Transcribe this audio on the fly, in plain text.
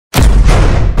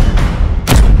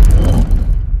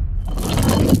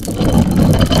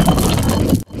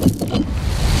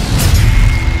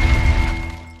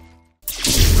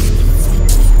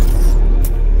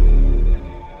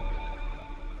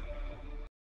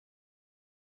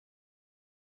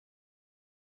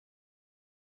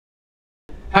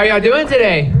How y'all doing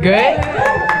today? Good?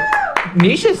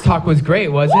 Nisha's talk was great,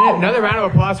 wasn't it? Another round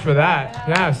of applause for that.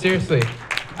 Yeah, seriously.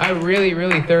 I really,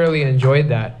 really thoroughly enjoyed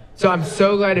that. So I'm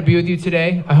so glad to be with you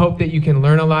today. I hope that you can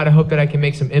learn a lot. I hope that I can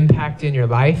make some impact in your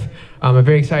life. I'm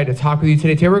very excited to talk with you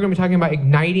today. Today we're going to be talking about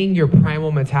igniting your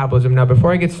primal metabolism. Now,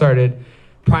 before I get started,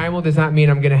 primal does not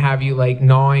mean I'm going to have you like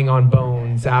gnawing on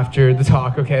bones after the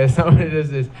talk, okay? That's not what it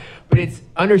is. But it's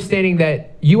understanding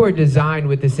that you are designed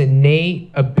with this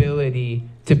innate ability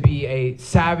to be a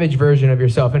savage version of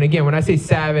yourself. And again, when I say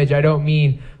savage, I don't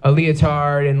mean a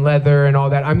leotard and leather and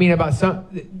all that. I mean about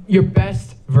your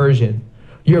best version.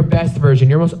 Your best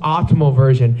version, your most optimal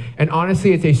version. And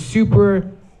honestly, it's a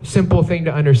super simple thing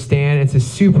to understand. It's a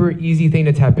super easy thing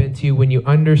to tap into when you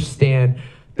understand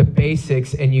the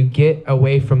basics and you get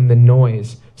away from the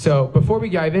noise. So before we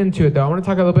dive into it though, I want to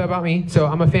talk a little bit about me. So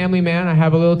I'm a family man. I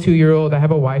have a little 2-year-old. I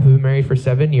have a wife who's been married for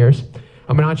 7 years.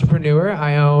 I'm an entrepreneur.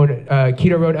 I own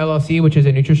Keto Orlando LLC, which is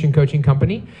a nutrition coaching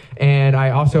company. And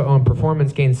I also own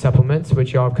Performance Gain Supplements,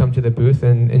 which y'all have come to the booth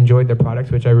and enjoyed the products,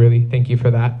 which I really thank you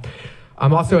for that.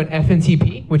 I'm also an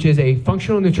FNTP, which is a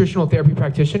functional nutritional therapy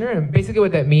practitioner. And basically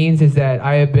what that means is that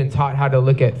I have been taught how to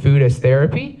look at food as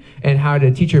therapy and how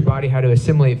to teach your body how to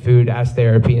assimilate food as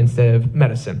therapy instead of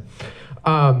medicine.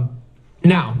 Now,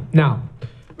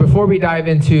 before we dive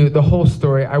into the whole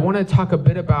story, I want to talk a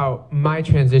bit about my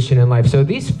transition in life. So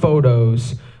these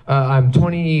photos, I'm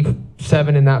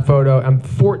 27 in that photo. I'm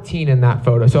 14 in that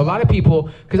photo. So a lot of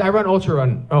people, because I run ultra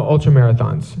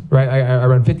marathons, right? I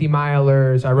run 50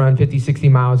 milers. I run 50, 60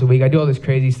 miles a week. I do all this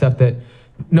crazy stuff that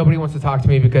nobody wants to talk to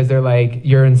me because they're like,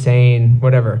 you're insane,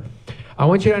 whatever. I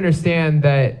want you to understand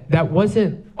that that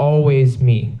wasn't always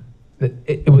me.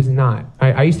 It was not.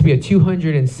 I used to be a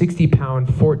 260-pound,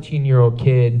 14-year-old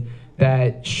kid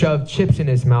that shoved chips in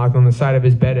his mouth on the side of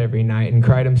his bed every night and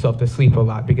cried himself to sleep a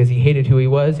lot because he hated who he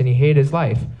was and he hated his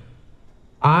life.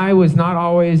 I was not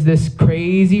always this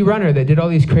crazy runner that did all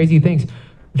these crazy things.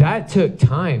 That took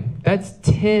time. That's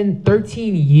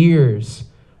 13 years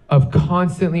of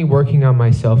constantly working on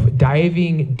myself,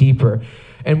 diving deeper.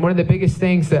 And one of the biggest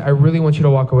things that I really want you to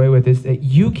walk away with is that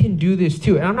you can do this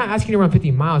too. And I'm not asking you to run 50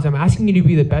 miles. I'm asking you to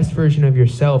be the best version of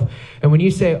yourself. And when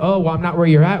you say, oh, well, I'm not where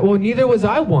you're at. Well, neither was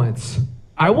I once.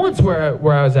 I once where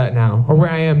I was at now or where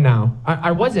I am now.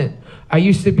 I wasn't. I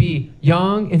used to be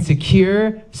young,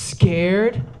 insecure,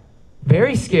 scared,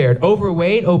 very scared,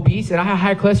 overweight, obese, and I had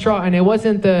high cholesterol. And it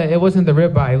wasn't the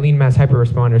ribeye, lean mass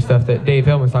hyperresponder stuff that Dave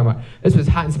Hillman was talking about. This was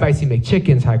hot and spicy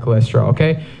McChicken's high cholesterol,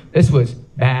 okay? This was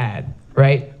bad.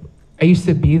 Right? I used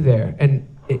to be there, and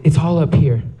it's all up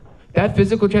here. That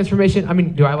physical transformation, I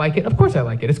mean, do I like it? Of course I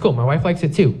like it. It's cool. My wife likes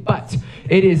it too. But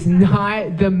it is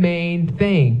not the main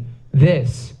thing.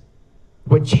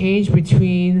 What changed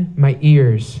between my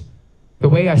ears, the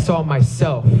way I saw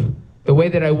myself, the way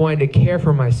that I wanted to care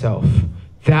for myself,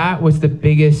 that was the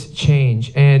biggest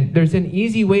change. And there's an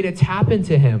easy way to tap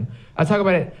into him. I'll talk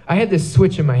about it. I had this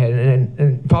switch in my head,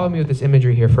 and follow me with this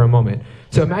imagery here for a moment.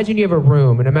 So imagine you have a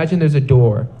room, and imagine there's a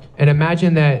door, and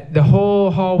imagine that the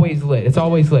whole hallway's lit. It's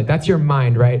always lit. That's your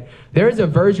mind, right? There's a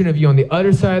version of you on the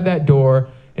other side of that door,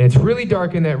 and it's really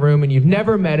dark in that room, and you've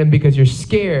never met him because you're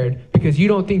scared, because you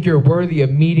don't think you're worthy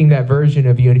of meeting that version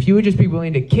of you. And if you would just be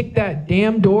willing to kick that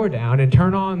damn door down and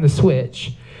turn on the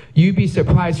switch, you'd be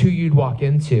surprised who you'd walk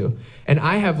into. And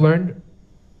I have learned,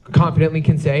 confidently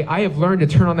can say, I have learned to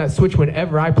turn on that switch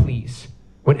whenever I please.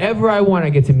 Whenever I want, I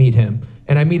get to meet him.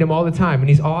 And I meet him all the time, and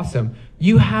he's awesome.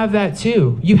 You have that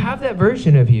too. You have that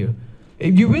version of you.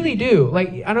 You really do.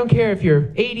 Like, I don't care if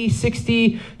you're 80,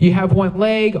 60, you have one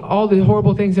leg, all the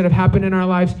horrible things that have happened in our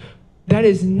lives. That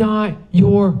is not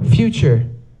your future.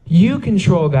 You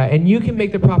control that, and you can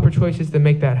make the proper choices to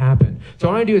make that happen. So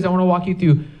what I want to do is I want to walk you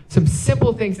through some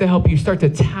simple things to help you start to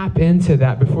tap into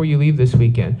that before you leave this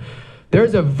weekend.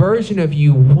 There's a version of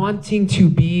you wanting to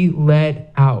be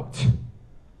let out.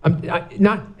 It's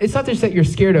not just that you're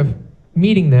scared of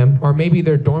meeting them, or maybe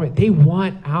they're dormant. They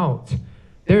want out.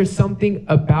 There's something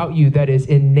about you that is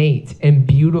innate and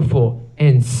beautiful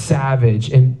and savage.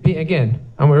 And again,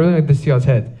 I'm really like this to y'all's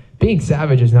head. Being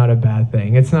savage is not a bad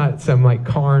thing. It's not some like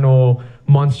carnal,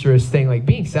 monstrous thing. Like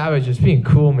being savage is being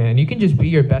cool, man. You can just be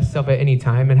your best self at any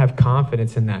time and have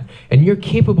confidence in that. And you're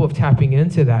capable of tapping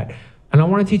into that. And I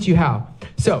want to teach you how.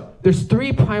 So there's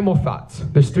 3 primal thoughts.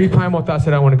 There's 3 primal thoughts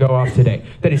that I want to go off today.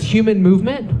 That is human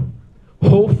movement,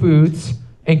 whole foods,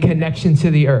 and connection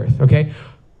to the earth, okay?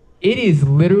 It is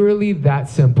literally that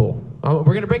simple. We're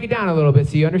going to break it down a little bit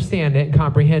so you understand it and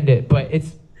comprehend it. But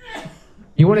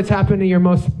you want to tap into your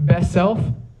most best self?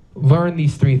 Learn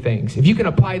these 3 things. If you can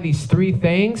apply these 3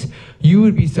 things, you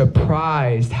would be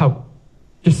surprised how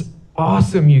just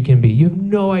awesome you can be. You have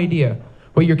no idea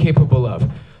what you're capable of.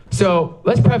 So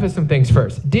let's preface some things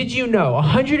first. Did you know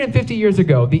 150 years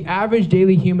ago, the average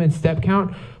daily human step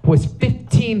count was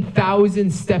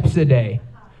 15,000 steps a day?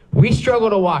 We struggle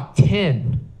to walk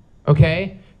 10,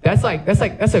 okay? That's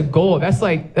a goal. That's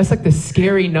like the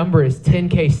scary number is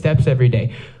 10K steps every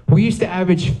day. We used to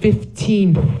average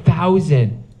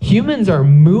 15,000. Humans are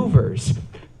movers.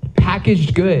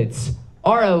 Packaged goods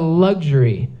are a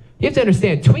luxury. You have to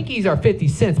understand, Twinkies are 50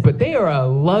 cents, but they are a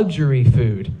luxury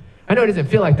food. I know it doesn't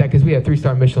feel like that because we have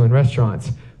 3-star Michelin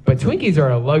restaurants, but Twinkies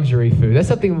are a luxury food. That's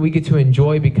something we get to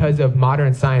enjoy because of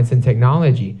modern science and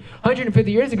technology.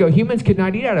 150 years ago, humans could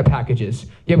not eat out of packages.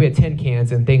 Yeah, we had tin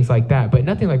cans and things like that, but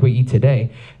nothing like we eat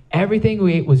today. Everything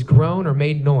we ate was grown or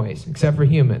made noise, except for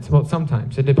humans. Well,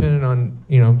 sometimes. It depended on,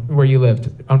 where you lived,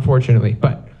 unfortunately.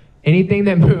 But anything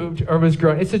that moved or was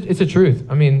grown, it's a truth.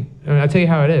 I mean, I'll tell you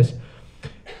how it is.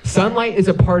 Sunlight is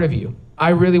a part of you. I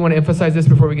really want to emphasize this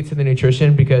before we get to the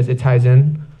nutrition because it ties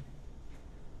in.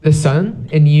 The sun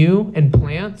and you and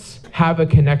plants have a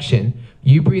connection.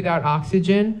 You breathe out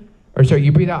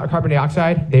you breathe out carbon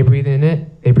dioxide, they breathe in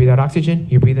it, they breathe out oxygen,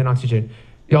 you breathe in oxygen.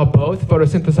 Y'all both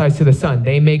photosynthesize to the sun.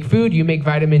 They make food, you make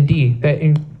vitamin D. That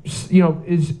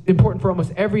is important for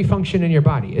almost every function in your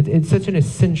body. It's such an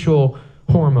essential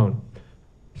hormone.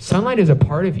 Sunlight is a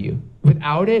part of you.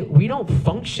 Without it, we don't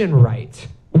function right.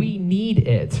 We need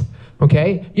it.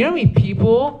 Okay? You know how many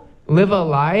people live a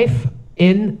life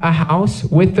in a house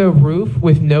with a roof,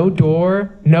 with no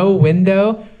door, no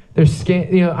window? Their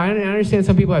skin, I understand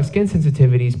some people have skin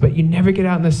sensitivities, but you never get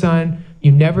out in the sun.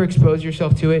 You never expose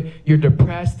yourself to it. You're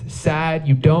depressed, sad,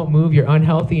 you don't move, you're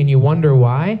unhealthy, and you wonder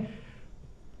why.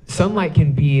 Sunlight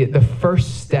can be the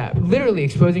first step. Literally,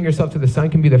 exposing yourself to the sun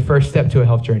can be the first step to a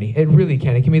health journey. It really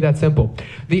can. It can be that simple.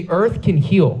 The earth can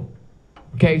heal.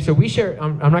 Okay, so we share,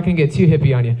 I'm not going to get too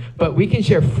hippie on you, but we can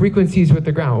share frequencies with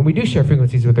the ground. We do share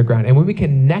frequencies with the ground. And when we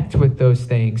connect with those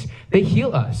things, they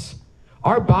heal us.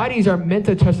 Our bodies are meant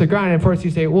to touch the ground. And of course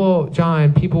you say, well,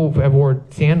 John, people have worn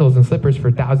sandals and slippers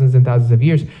for thousands and thousands of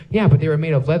years. Yeah, but they were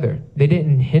made of leather. They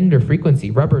didn't hinder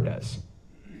frequency. Rubber does.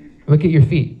 Look at your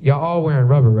feet. Y'all all wearing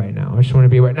rubber right now. I just want to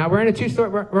be aware. Now, we're in a two-story,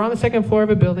 we're on the second floor of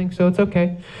a building, so it's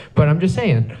okay. But I'm just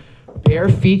saying, bare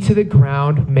feet to the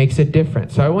ground makes a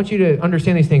difference. So I want you to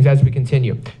understand these things as we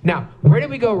continue. Now, where did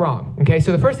we go wrong? Okay,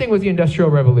 so the first thing was the Industrial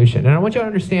Revolution. And I want you to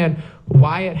understand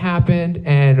why it happened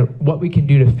and what we can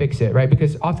do to fix it, right?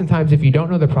 Because oftentimes if you don't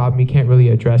know the problem, you can't really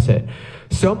address it.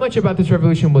 So much about this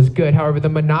revolution was good. However, the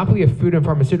monopoly of food and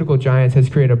pharmaceutical giants has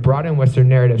created a broad and Western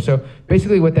narrative. So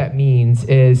basically what that means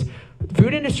is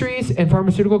food industries and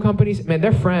pharmaceutical companies, man,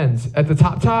 they're friends. At the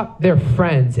top, they're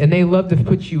friends. And they love to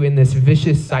put you in this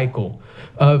vicious cycle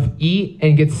of eat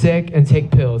and get sick and take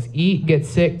pills. Eat, get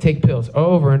sick, take pills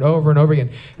over and over and over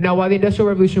again. Now, while the Industrial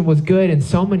Revolution was good in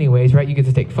so many ways, right? You get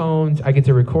to take phones. I get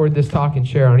to record this talk and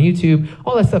share on YouTube.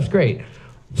 All that stuff's great.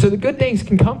 So the good things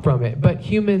can come from it, but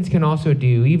humans can also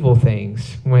do evil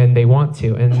things when they want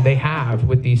to, and they have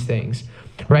with these things.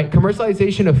 Right?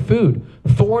 Commercialization of food,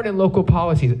 foreign and local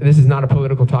policies. This is not a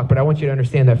political talk, but I want you to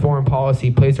understand that foreign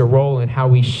policy plays a role in how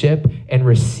we ship and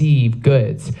receive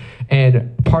goods.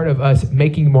 And part of us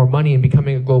making more money and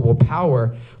becoming a global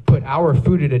power put our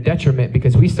food at a detriment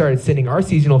because we started sending our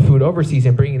seasonal food overseas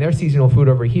and bringing their seasonal food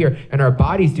over here, and our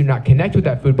bodies do not connect with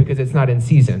that food because it's not in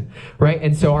season, right?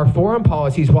 And so our foreign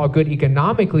policies, while good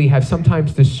economically, have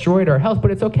sometimes destroyed our health,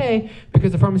 but it's okay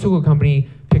because the pharmaceutical company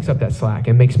picks up that slack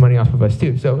and makes money off of us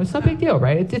too. So it's no big deal,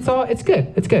 right? It's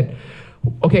good.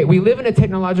 Okay, we live in a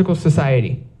technological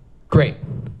society. Great.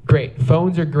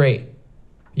 Phones are great.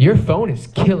 Your phone is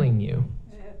killing you.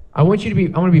 I want to be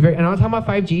very, and I'm not talking about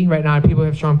 5G right now. People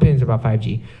have strong opinions about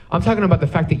 5G. I'm talking about the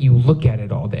fact that you look at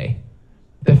it all day.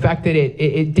 The fact that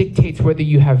it dictates whether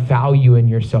you have value in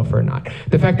yourself or not.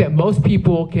 The fact that most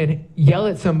people can yell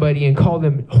at somebody and call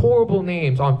them horrible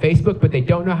names on Facebook, but they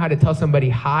don't know how to tell somebody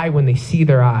hi when they see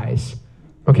their eyes.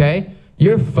 Okay?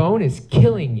 Your phone is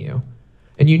killing you.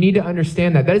 And you need to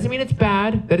understand that. That doesn't mean it's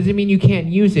bad. That doesn't mean you can't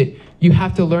use it. You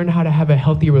have to learn how to have a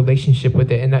healthy relationship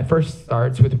with it. And that first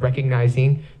starts with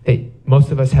recognizing that most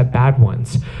of us have bad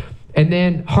ones. And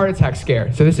then heart attack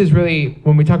scare. So this is really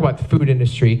when we talk about the food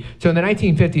industry. So in the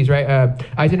 1950s, right,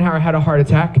 Eisenhower had a heart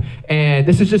attack. And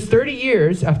this was just 30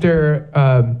 years after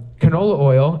canola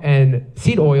oil and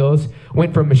seed oils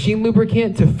went from machine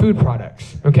lubricant to food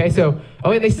products. Okay, so,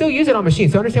 and they still use it on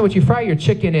machines. So understand what you fry your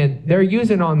chicken in, they're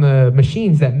using on the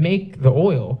machines that make the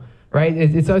oil, right?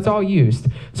 It's all used.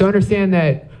 So understand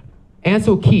that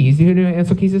Ansel Keys, you know who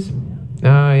Ansel Keys is?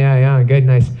 Oh, yeah, good,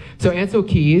 nice. So Ansel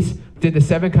Keys did the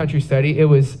 7-country study. It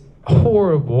was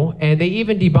horrible, and they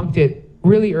even debunked it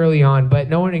really early on, but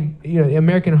no one, the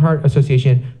American Heart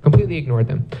Association completely ignored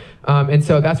them. And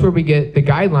so that's where we get the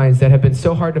guidelines that have been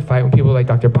so hard to fight when people like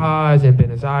Dr. Paz and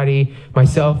Benazati,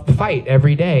 myself, fight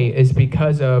every day, is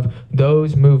because of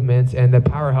those movements and the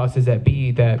powerhouses that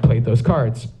be that played those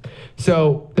cards.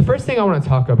 So the first thing I want to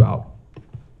talk about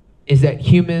is that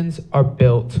humans are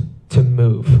built to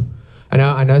move. I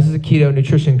know this is a keto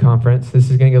nutrition conference. This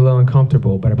is going to get a little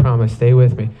uncomfortable, but I promise, stay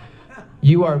with me.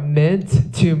 You are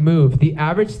meant to move. The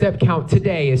average step count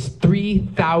today is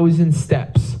 3,000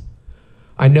 steps.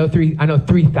 I know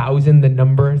 3,000, the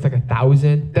number, it's like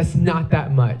 1,000. That's not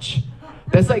that much.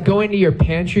 That's like going to your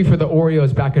pantry for the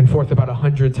Oreos back and forth about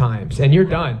 100 times, and you're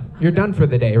done. You're done for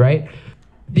the day, right?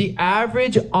 The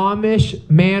average Amish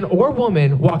man or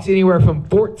woman walks anywhere from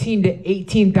 14 to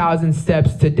 18,000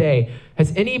 steps today.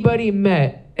 Has anybody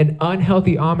met an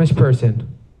unhealthy Amish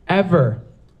person? Ever?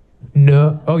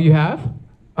 No. Oh, you have?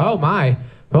 Oh, my.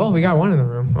 Oh, we got one in the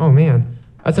room. Oh, man.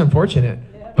 That's unfortunate.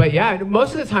 But yeah,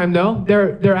 most of the time, though,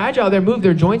 they're agile, they move,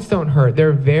 their joints don't hurt.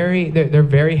 They're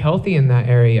very healthy in that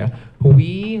area.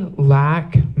 We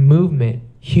lack movement.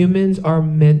 Humans are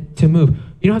meant to move.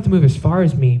 You don't have to move as far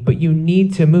as me, but you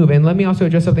need to move. And let me also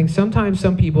address something. Sometimes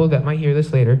some people that might hear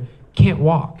this later can't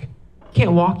walk.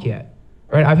 Can't walk yet.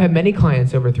 Right? I've had many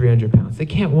clients over 300 pounds. They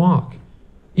can't walk.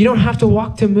 You don't have to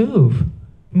walk to move.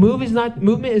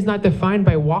 Movement is not defined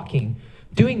by walking.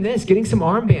 Doing this, getting some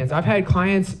armbands. I've had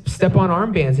clients step on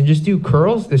armbands and just do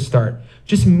curls to start.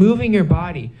 Just moving your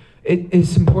body. It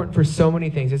is important for so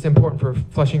many things. It's important for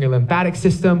flushing your lymphatic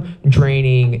system,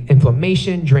 draining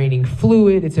inflammation, draining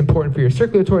fluid. It's important for your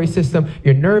circulatory system,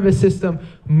 your nervous system.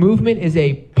 Movement is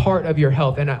a part of your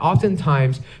health. And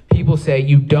oftentimes people say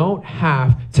you don't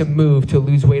have to move to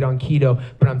lose weight on keto,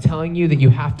 but I'm telling you that you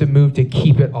have to move to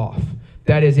keep it off.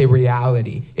 That is a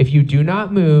reality. If you do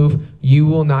not move, you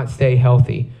will not stay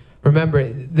healthy.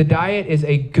 Remember, the diet is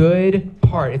a good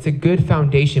part. It's a good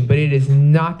foundation, but it is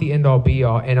not the end all be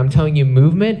all. And I'm telling you,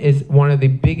 movement is one of the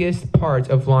biggest parts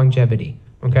of longevity,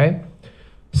 okay?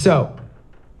 So,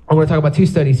 I want to talk about two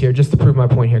studies here just to prove my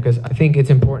point here, because I think it's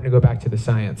important to go back to the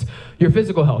science. Your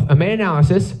physical health. A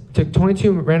meta-analysis took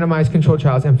 22 randomized controlled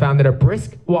trials and found that a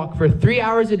brisk walk for 3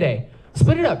 hours a day,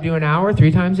 split it up, do an hour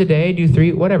 3 times a day, do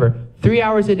 3, whatever, 3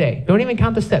 hours a day. Don't even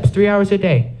count the steps, 3 hours a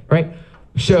day, right?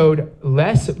 Showed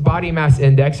less body mass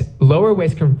index, lower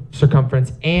waist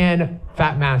circumference, and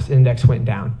fat mass index went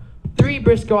down. 3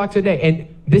 brisk walks a day. And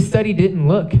this study didn't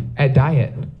look at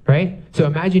diet, right? So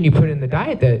imagine you put in the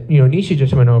diet that, Nisha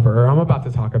just went over, or I'm about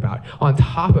to talk about. On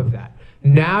top of that,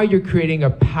 now you're creating a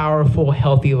powerful,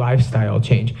 healthy lifestyle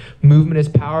change. Movement is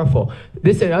powerful.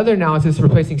 This and other analysis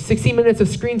replacing 60 minutes of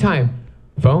screen time.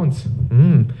 Phones.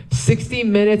 60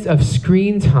 minutes of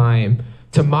screen time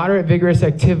to moderate vigorous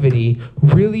activity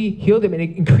really healed them, and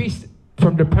it increased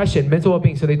from depression, mental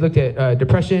well-being. So they looked at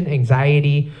depression,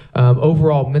 anxiety,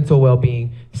 overall mental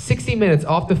well-being. 60 minutes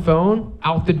off the phone,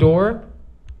 out the door,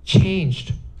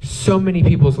 changed so many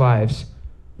people's lives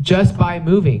just by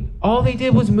moving. All they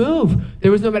did was move.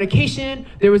 There was no medication.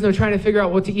 There was no trying to figure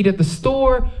out what to eat at the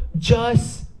store,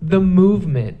 just the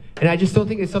movement. And I just don't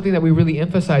think it's something that we really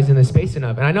emphasize in this space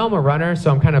enough. And I know I'm a runner,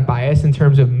 so I'm kind of biased in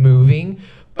terms of moving,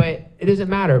 but it doesn't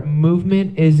matter.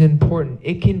 Movement is important.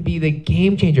 It can be the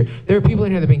game changer. There are people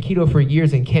in here that have been keto for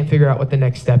years and can't figure out what the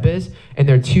next step is, and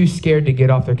they're too scared to get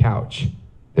off their couch.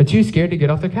 They're too scared to get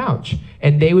off their couch.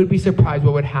 And they would be surprised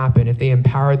what would happen if they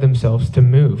empowered themselves to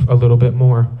move a little bit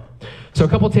more. So a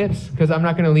couple tips, because I'm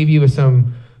not going to leave you with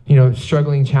some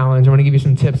struggling challenge. I want to give you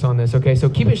some tips on this, okay? So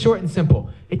keep it short and simple.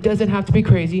 It doesn't have to be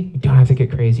crazy. You don't have to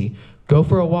get crazy. Go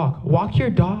for a walk. Walk your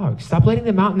dog. Stop letting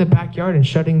them out in the backyard and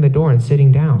shutting the door and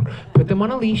sitting down. Put them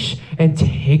on a leash and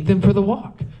take them for the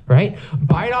walk, right?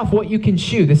 Bite off what you can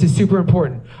chew. This is super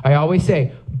important. I always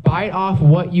say, bite off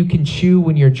what you can chew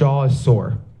when your jaw is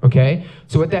sore, okay?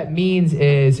 So what that means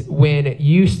is when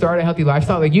you start a healthy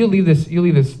lifestyle, like you leave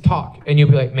this talk and you'll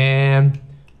be like, man,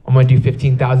 I'm gonna do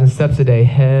 15,000 steps a day.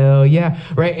 Hell yeah,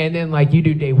 right? And then like you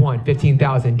do day 1,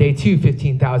 15,000, day 2,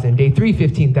 15,000, day 3,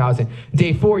 15,000,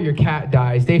 day 4, your cat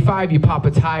dies, day 5, you pop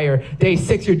a tire, day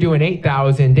 6, you're doing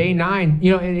 8,000, day 9,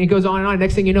 and it goes on and on.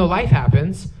 Next thing you know, life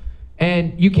happens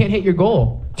and you can't hit your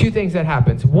goal. 2 things that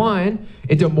happens. 1,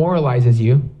 it demoralizes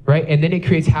you, right? And then it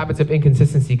creates habits of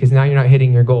inconsistency because now you're not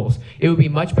hitting your goals. It would be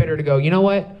much better to go, you know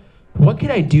what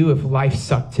could I do if life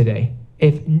sucked today?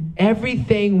 If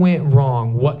everything went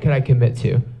wrong, what could I commit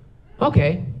to?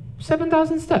 Okay,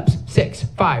 7,000 steps, 6,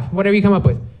 5, whatever you come up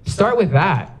with. Start with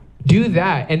that, do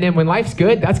that. And then when life's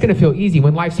good, that's gonna feel easy.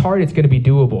 When life's hard, it's gonna be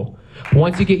doable.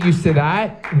 Once you get used to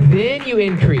that, then you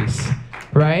increase,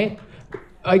 right?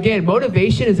 Again,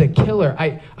 motivation is a killer.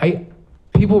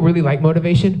 people really like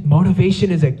motivation.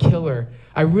 Motivation is a killer.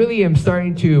 I really am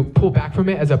starting to pull back from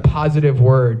it as a positive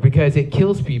word because it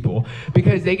kills people.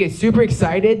 Because they get super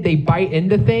excited, they bite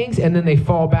into things, and then they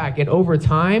fall back. And over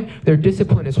time, their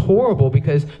discipline is horrible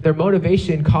because their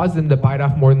motivation caused them to bite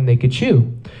off more than they could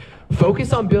chew.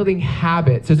 Focus on building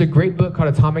habits. There's a great book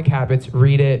called Atomic Habits.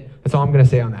 Read it. That's all I'm going to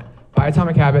say on that. Buy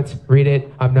Atomic Habits. Read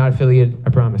it. I'm not affiliated, I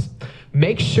promise.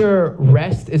 Make sure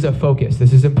rest is a focus.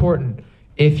 This is important.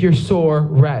 If you're sore,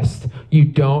 rest. You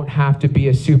don't have to be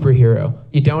a superhero.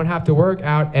 You don't have to work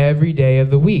out every day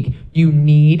of the week. You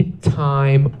need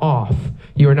time off.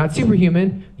 You are not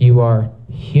superhuman. You are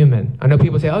human. I know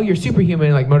people say, oh, you're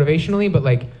superhuman, like motivationally, but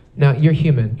like, no, you're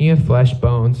human. You have flesh,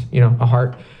 bones, you know, a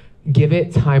heart. Give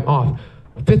it time off.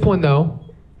 Fifth one though,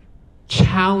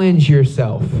 challenge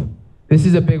yourself. This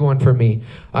is a big one for me.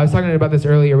 I was talking about this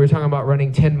earlier. We were talking about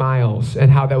running 10 miles and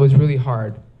how that was really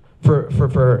hard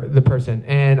for the person.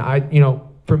 And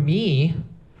for me,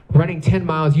 running 10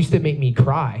 miles used to make me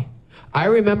cry. I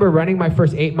remember running my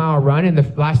first 8-mile run, and the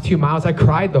last 2 miles, I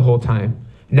cried the whole time.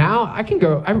 Now I can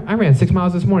go, I ran 6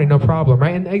 miles this morning, no problem,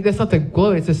 right? And that's not to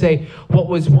gloat, it's to say what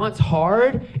was once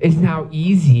hard is now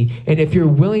easy. And if you're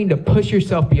willing to push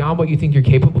yourself beyond what you think you're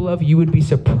capable of, you would be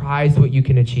surprised what you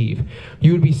can achieve.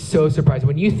 You would be so surprised.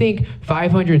 When you think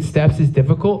 500 steps is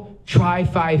difficult, try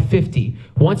 550.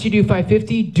 Once you do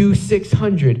 550, do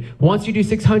 600. Once you do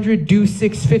 600, do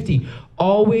 650.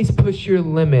 Always push your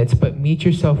limits, but meet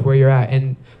yourself where you're at.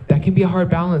 And that can be a hard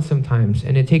balance sometimes,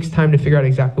 and it takes time to figure out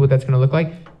exactly what that's going to look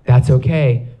like. That's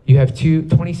okay. You have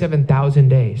 27,000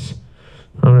 days.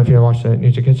 I don't know if you watched that.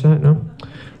 Did you catch that? No?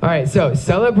 All right, so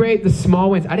celebrate the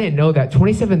small wins. I didn't know that.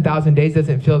 27,000 days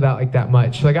doesn't feel like that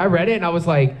much. Like, I read it, and I was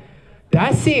like,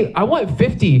 I want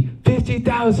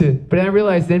 50,000. But then I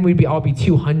realized then we'd all be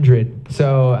 200.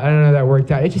 So I don't know how that worked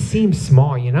out. It just seems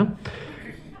small, you know?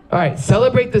 All right,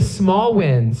 celebrate the small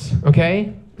wins,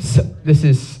 okay? So, this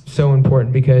is so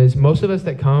important because most of us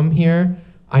that come here,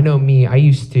 I know me,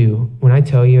 when I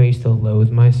tell you I used to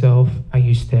loathe myself, I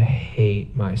used to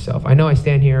hate myself. I know I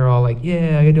stand here all like,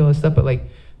 yeah, I can do all this stuff, but like,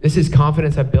 this is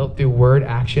confidence I built through word,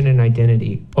 action, and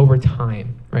identity over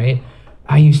time, right?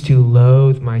 I used to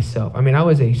loathe myself. I mean, I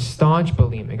was a staunch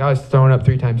bulimic. I was throwing up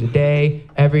 3 times a day,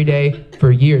 every day,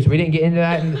 for years. We didn't get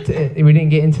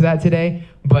into that today,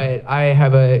 but I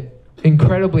have a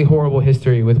incredibly horrible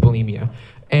history with bulimia.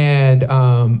 And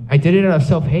I did it out of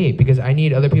self-hate because I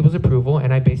need other people's approval,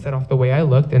 and I based that off the way I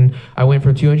looked. And I went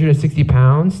from 260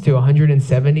 pounds to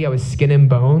 170. I was skin and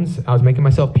bones. I was making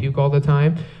myself puke all the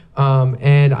time.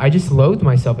 And I just loathed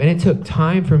myself. And it took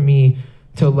time for me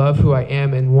to love who I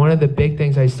am. And one of the big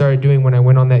things I started doing when I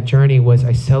went on that journey was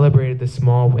I celebrated the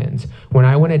small wins. When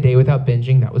I went a day without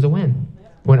binging, that was a win.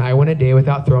 When I went a day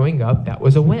without throwing up, that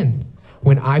was a win.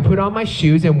 When I put on my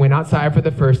shoes and went outside for the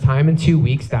first time in 2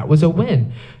 weeks, that was a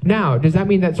win. Now, does that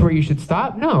mean that's where you should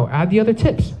stop? No, add the other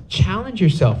tips. Challenge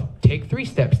yourself. Take 3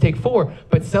 steps, take 4,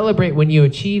 but celebrate when you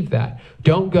achieve that.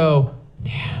 Don't go,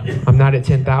 damn, I'm not at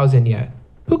 10,000 yet.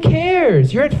 Who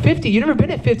cares? You're at 50. You've never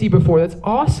been at 50 before. That's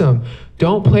awesome.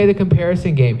 Don't play the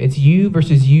comparison game. It's you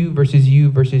versus you versus you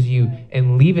versus you,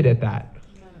 and leave it at that.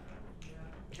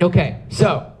 Okay,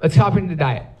 so let's hop into the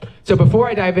diet. So before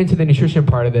I dive into the nutrition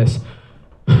part of this,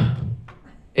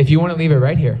 if you want to leave it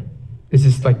right here, this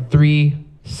is like 3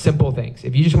 simple things.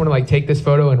 If you just want to like take this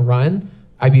photo and run,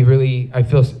 I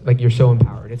feel like you're so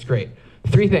empowered. It's great.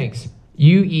 3 things.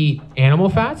 You eat animal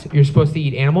fats, you're supposed to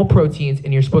eat animal proteins,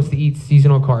 and you're supposed to eat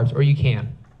seasonal carbs, or you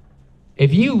can.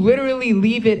 If you literally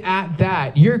leave it at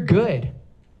that, you're good.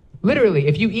 Literally,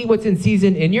 if you eat what's in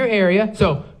season in your area,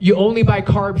 so you only buy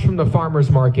carbs from the farmer's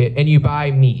market and you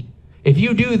buy meat. If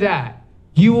you do that,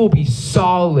 you will be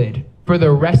solid for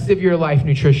the rest of your life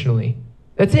nutritionally.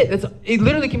 That's it. It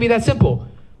literally can be that simple.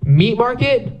 Meat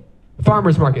market,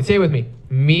 farmer's market. Say it with me.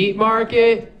 Meat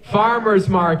market, farmer's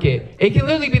market. It can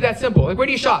literally be that simple. Like, where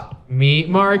do you shop? Meat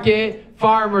market,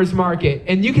 farmer's market.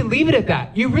 And you can leave it at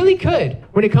that. You really could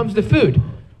when it comes to food.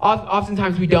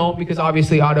 Oftentimes we don't because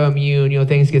obviously autoimmune,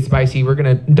 things get spicy. We're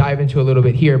going to dive into a little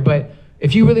bit here. But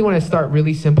if you really want to start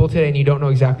really simple today and you don't know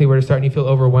exactly where to start and you feel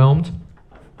overwhelmed,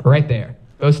 right there.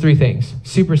 Those 3 things,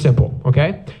 super simple,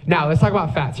 okay? Now, let's talk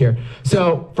about fats here.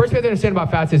 So first we have to understand about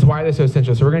fats is why they're so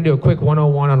essential. So we're gonna do a quick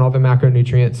 101 on all the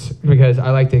macronutrients because I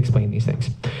like to explain these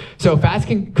things. So fats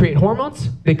can create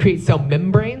hormones, they create cell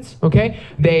membranes, okay?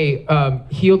 They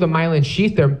heal the myelin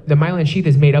sheath. The myelin sheath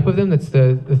is made up of them. That's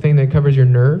the thing that covers your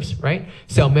nerves, right?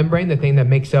 Cell membrane, the thing that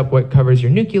makes up what covers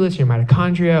your nucleus, your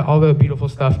mitochondria, all the beautiful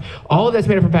stuff. All of that's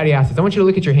made up from fatty acids. I want you to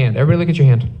look at your hand. Everybody look at your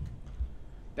hand.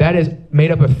 That is made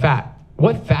up of fat.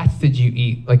 what fats did you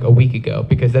eat like a week ago?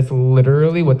 Because that's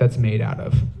literally what that's made out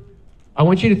of. I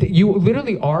want you to think, you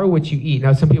literally are what you eat.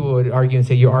 Now, some people would argue and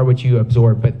say you are what you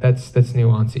absorb, but that's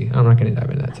nuancy. I'm not going to dive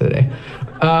into that today.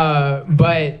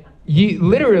 But you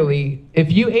literally,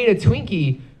 if you ate a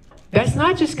Twinkie, that's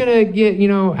not just going to get,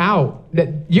 out. That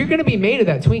you're going to be made of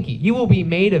that Twinkie. You will be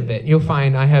made of it. You'll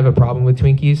find I have a problem with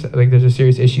Twinkies. Like, there's a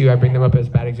serious issue. I bring them up as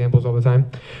bad examples all the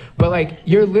time. But like,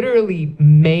 you're literally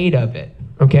made of it,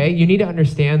 okay? You need to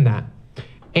understand that.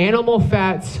 Animal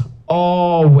fats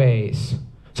always.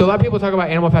 So a lot of people talk about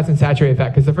animal fats and saturated fat,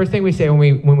 because the first thing we say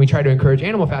when we try to encourage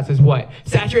animal fats is what?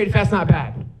 Saturated fat's not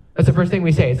bad. That's the first thing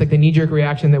we say. It's like the knee-jerk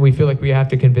reaction that we feel like we have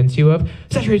to convince you of.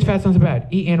 Saturated fat's not so bad.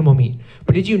 Eat animal meat.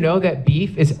 But did you know that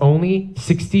beef is only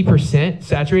 60%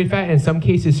 saturated fat, and in some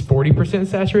cases 40%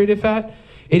 saturated fat?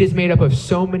 It is made up of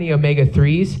so many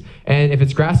omega-3s, and if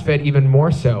it's grass-fed, even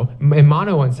more so, and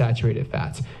monounsaturated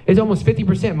fats. It's almost 50%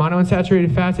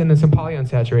 monounsaturated fats and then some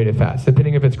polyunsaturated fats.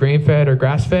 Depending if it's grain-fed or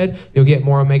grass-fed, you'll get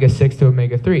more omega-6 to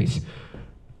omega-3s.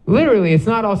 Literally, it's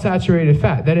not all saturated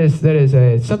fat. That is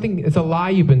it's a lie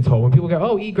you've been told. When people go,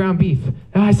 oh, eat ground beef.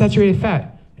 Oh, it's saturated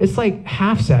fat. It's like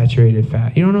half saturated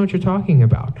fat. You don't know what you're talking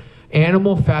about.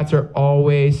 Animal fats are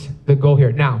always the goal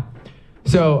here. Now,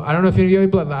 so I don't know if any of you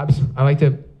have blood labs. I like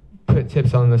to put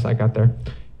tips on this I got there.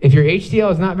 If your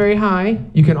HDL is not very high,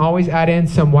 you can always add in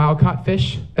some wild-caught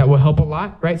fish. That will help a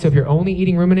lot, right? So if you're only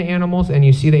eating ruminant animals and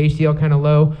you see the HDL kind of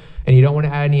low and you don't want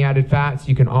to add any added fats,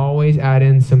 you can always add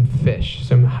in some fish,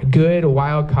 some good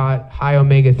wild-caught, high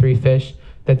omega-3 fish.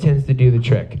 That tends to do the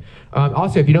trick.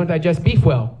 Also, if you don't digest beef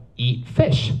well, eat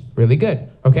fish. Really good,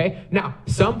 okay? Now,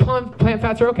 some plant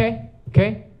fats are okay?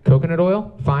 Coconut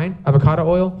oil, fine. Avocado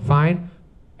oil, fine.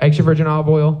 Extra virgin olive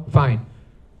oil, fine.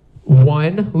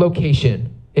 One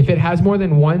location. If it has more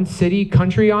than one city,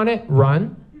 country on it,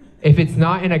 run. If it's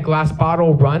not in a glass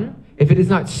bottle, run. If it is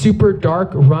not super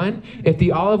dark, run. If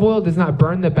the olive oil does not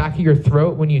burn the back of your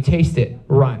throat when you taste it,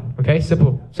 run. Okay,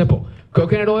 simple.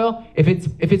 Coconut oil, if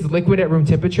it's liquid at room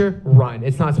temperature, run.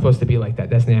 It's not supposed to be like that.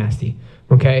 That's nasty.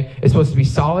 Okay, it's supposed to be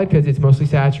solid because it's mostly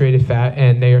saturated fat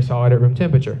and they are solid at room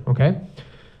temperature. Okay,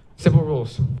 simple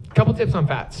rules. Couple tips on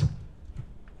fats.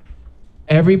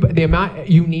 The amount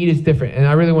you need is different, and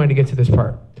I really wanted to get to this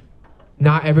part.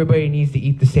 Not everybody needs to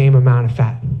eat the same amount of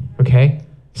fat, okay?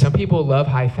 Some people love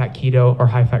high-fat keto or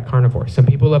high-fat carnivore. Some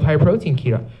people love high-protein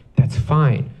keto. That's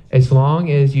fine. As long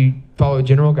as you follow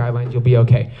general guidelines, you'll be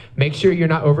okay. Make sure you're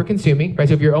not over-consuming, right?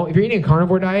 So if you're eating a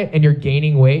carnivore diet and you're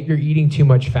gaining weight, you're eating too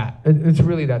much fat. It's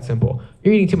really that simple.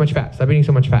 You're eating too much fat. Stop eating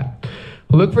so much fat.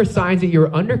 Look for signs that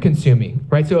you're under-consuming,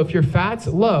 right? So if your fat's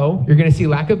low, you're gonna see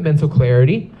lack of mental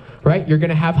clarity, right? You're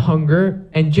gonna have hunger,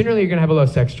 and generally you're gonna have a low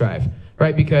sex drive,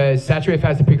 right? Because saturated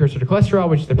fat is the precursor to cholesterol,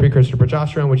 which is the precursor to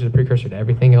progesterone, which is the precursor to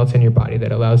everything else in your body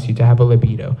that allows you to have a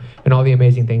libido and all the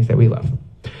amazing things that we love.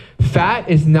 Fat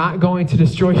is not going to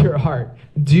destroy your heart.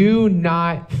 Do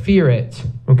not fear it,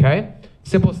 okay?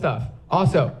 Simple stuff.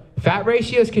 Also, fat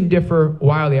ratios can differ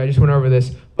wildly. I just went over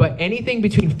this, but anything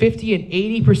between 50 and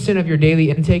 80% of your daily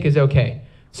intake is okay.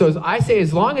 So as I say,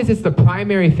 as long as it's the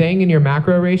primary thing in your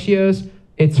macro ratios,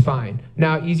 it's fine.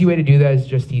 Now, easy way to do that is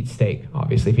just eat steak.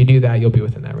 Obviously, if you do that, you'll be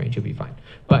within that range. You'll be fine.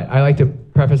 But I like to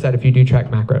preface that if you do track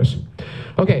macros.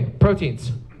 Okay,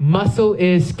 proteins. Muscle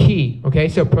is key, okay?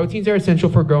 So proteins are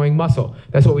essential for growing muscle.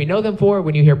 That's what we know them for.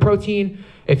 When you hear protein,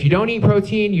 if you don't eat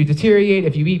protein, you deteriorate.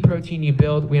 If you eat protein, you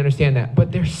build. We understand that.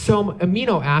 But there's some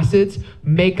amino acids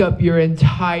make up your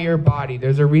entire body.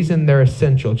 There's a reason they're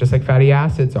essential, just like fatty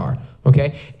acids are,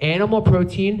 okay? Animal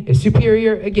protein is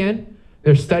superior, again.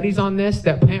 There's studies on this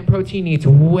that plant protein needs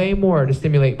way more to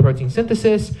stimulate protein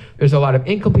synthesis. There's a lot of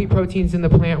incomplete proteins in the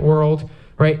plant world,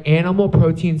 right? Animal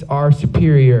proteins are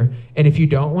superior. And if you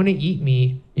don't want to eat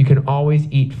meat, you can always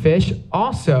eat fish.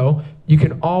 Also, you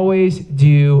can always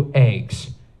do eggs.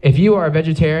 If you are a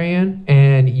vegetarian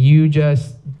and you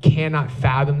just cannot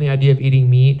fathom the idea of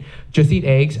eating meat, just eat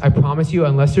eggs. I promise you,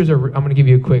 unless there's I'm going to give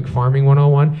you a quick farming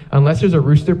 101. Unless there's a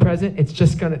rooster present,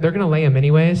 they're going to lay them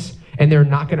anyways, and they're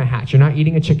not going to hatch. You're not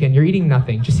eating a chicken. You're eating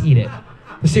nothing. Just eat it.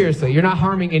 Seriously, you're not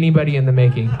harming anybody in the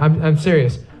making. I'm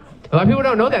serious. A lot of people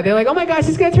don't know that. They're like, oh my gosh,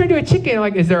 it's going to turn into a chicken.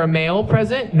 Like, is there a male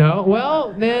present? No.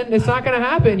 Well, then it's not going to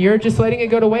happen. You're just letting it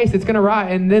go to waste. It's going to rot,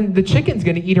 and then the chicken's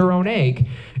going to eat her own egg.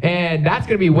 And that's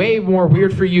going to be way more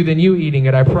weird for you than you eating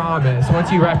it, I promise,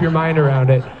 once you wrap your mind around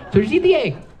it. So just eat the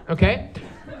egg, okay?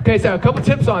 Okay, so a couple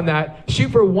tips on that.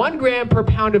 Shoot for 1 gram per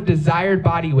pound of desired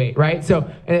body weight, right? So,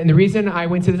 and the reason I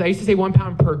went to this, I used to say 1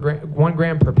 gram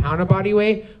per pound of body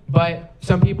weight, but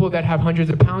some people that have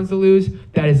hundreds of pounds to lose,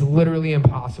 that is literally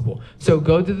impossible. So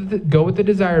go with the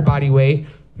desired body weight.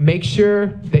 make sure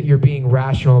that you're being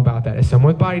rational about that. As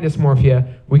someone with body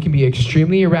dysmorphia, we can be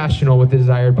extremely irrational with the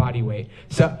desired body weight.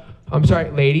 So, I'm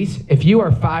sorry, ladies, if you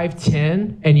are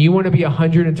 5'10" and you want to be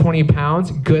 120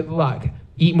 pounds, good luck.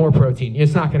 Eat more protein.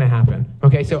 It's not going to happen.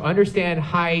 Okay, so understand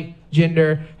height,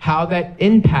 gender, how that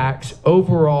impacts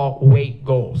overall weight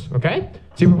goals. Okay,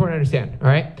 super important to understand. All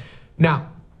right, now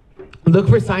look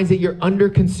for signs that you're under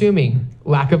consuming.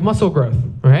 Lack of muscle growth.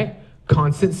 All right,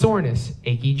 constant soreness,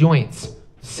 achy joints,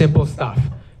 simple stuff.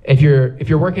 If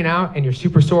you're working out and you're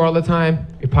super sore all the time,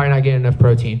 you're probably not getting enough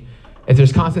protein. If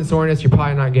there's constant soreness, you're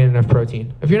probably not getting enough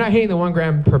protein. If you're not hitting the 1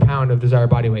 gram per pound of desired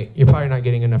body weight, you're probably not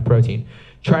getting enough protein.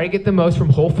 Try to get the most from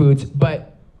whole foods,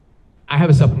 but I have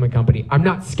a supplement company. I'm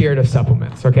not scared of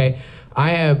supplements, okay?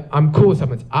 I'm cool with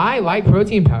supplements. I like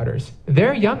protein powders.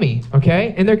 They're yummy,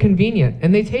 okay? And they're convenient,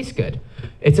 and they taste good.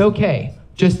 It's okay.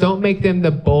 Just don't make them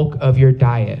the bulk of your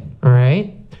diet, all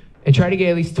right? And try to get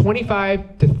at least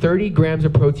 25 to 30 grams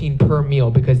of protein per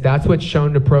meal, because that's what's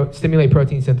shown to stimulate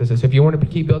protein synthesis. If you want to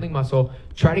keep building muscle,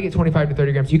 try to get 25 to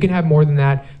 30 grams. You can have more than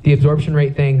that. The absorption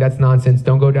rate thing, that's nonsense.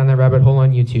 Don't go down that rabbit hole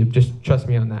on YouTube. Just trust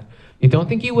me on that. You don't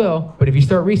think you will, but if you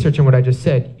start researching what I just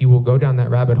said, you will go down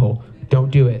that rabbit hole. Don't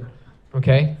do it,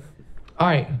 okay? All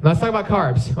right, let's talk about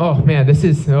carbs. Oh man, this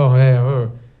is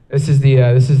the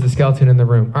skeleton in the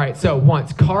room. All right, so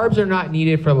carbs are not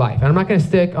needed for life. And I'm not gonna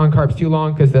stick on carbs too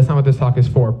long because that's not what this talk is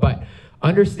for, but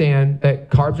understand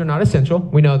that carbs are not essential.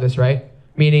 We know this, right?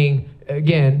 Meaning,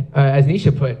 again, as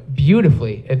Nisha put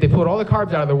beautifully, if they put all the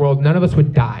carbs out of the world, none of us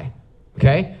would die,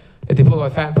 okay? If they put all the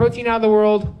fat and protein out of the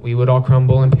world, we would all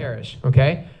crumble and perish,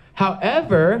 okay?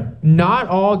 However, not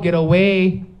all get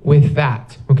away with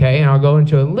that, okay? And I'll go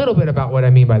into a little bit about what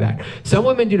I mean by that. Some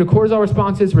women, due to cortisol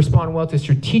responses, respond well to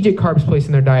strategic carbs placed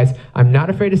in their diets. I'm not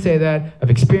afraid to say that.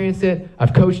 I've experienced it.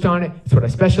 I've coached on it. It's what I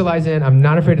specialize in. I'm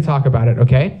not afraid to talk about it,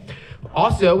 okay?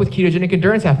 Also, with ketogenic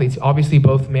endurance athletes, obviously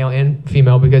both male and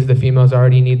female, because the females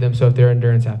already need them, so if they're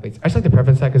endurance athletes. I just like to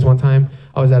preference that because one time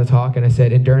I was at a talk and I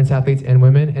said endurance athletes and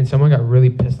women, and someone got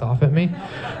really pissed off at me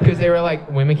because they were like,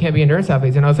 women can't be endurance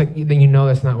athletes. And I was like, then you know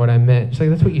that's not what I meant. She's like,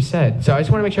 that's what you said. So I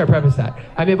just want to make sure I preface that.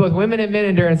 I meant both women and men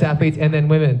endurance athletes and then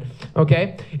women,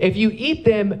 okay? If you eat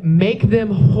them, make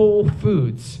them whole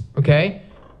foods, okay?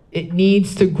 It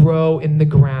needs to grow in the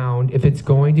ground if it's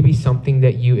going to be something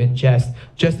that you ingest,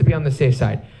 just to be on the safe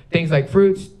side. Things like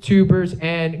fruits, tubers,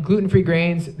 and gluten-free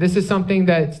grains. This is something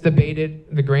that's debated,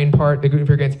 the grain part, the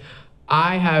gluten-free grains.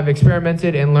 I have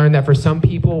experimented and learned that for some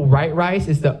people, white rice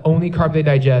is the only carb they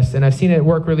digest, and I've seen it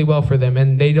work really well for them,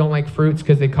 and they don't like fruits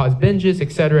because they cause binges,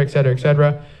 et cetera, et cetera, et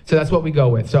cetera. So that's what we go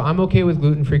with. So I'm okay with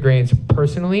gluten-free grains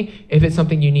personally if it's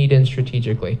something you need in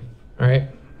strategically, all right?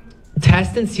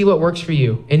 Test and see what works for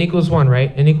you. N equals 1,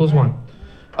 right? N equals 1.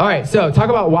 All right, so talk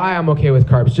about why I'm okay with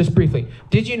carbs, just briefly.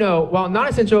 Did you know, while not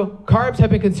essential, carbs have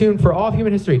been consumed for all of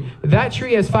human history. That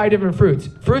tree has 5 different fruits.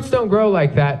 Fruits don't grow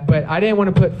like that, but I didn't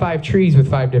want to put 5 trees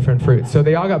with 5 different fruits, so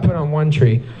they all got put on one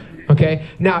tree, okay?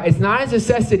 Now, it's not a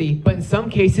necessity, but in some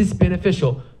cases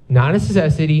beneficial. Not a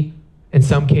necessity, in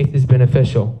some cases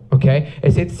beneficial, okay?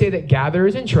 It's safe to say that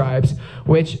gatherers and tribes,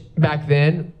 which back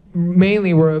then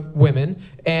mainly were women,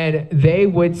 and they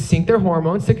would sync their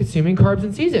hormones to consuming carbs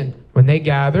in season. When they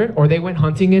gathered or they went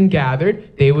hunting and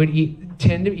gathered, they would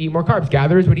tend to eat more carbs.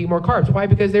 Gatherers would eat more carbs. Why?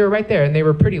 Because they were right there and they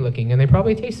were pretty looking and they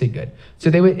probably tasted good. So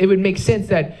it would make sense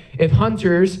that if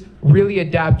hunters really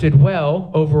adapted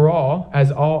well overall, as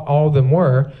all of them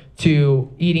were, to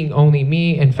eating only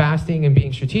meat and fasting and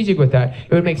being strategic with that,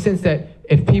 it would make sense that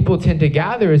if people tend to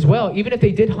gather as well, even if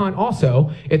they did hunt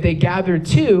also, if they gathered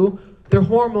too, their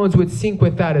hormones would sync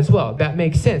with that as well. That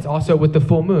makes sense. Also with the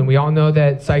full moon. We all know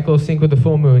that cycles sync with the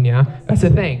full moon, yeah? That's a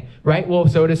thing, right? Well,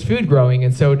 so does food growing,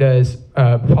 and so does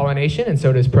pollination, and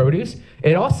so does produce.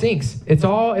 It all syncs. It's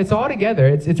all together.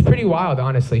 It's pretty wild,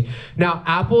 honestly. Now,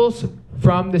 apples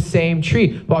from the same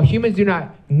tree. While humans do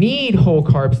not need whole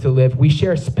carbs to live, we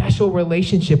share a special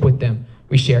relationship with them.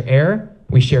 We share air,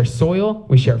 we share soil,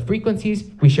 we share frequencies,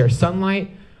 we share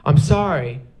sunlight. I'm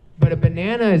sorry, but a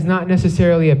banana is not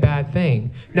necessarily a bad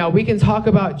thing. Now, we can talk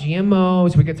about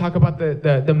GMOs, we can talk about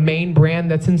the main brand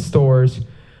that's in stores,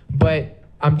 but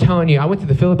I'm telling you, I went to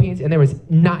the Philippines and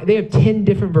they have 10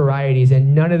 different varieties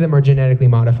and none of them are genetically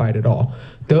modified at all.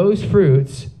 Those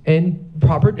fruits in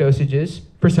proper dosages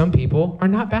for some people are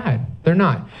not bad. They're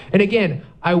not. And again,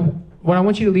 what I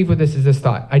want you to leave with this is this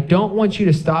thought. I don't want you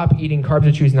to stop eating carbs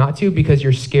or choose not to because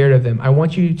you're scared of them. I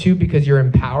want you to because you're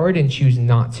empowered and choose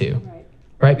not to.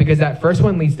 Right? Because that first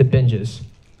one leads to binges.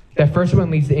 That first one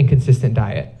leads to inconsistent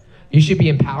diet. You should be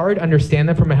empowered, understand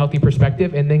them from a healthy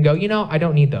perspective, and then go, I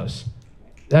don't need those.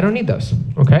 I don't need those,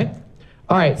 okay?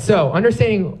 All right, so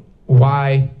understanding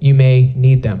why you may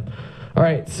need them. All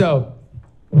right, so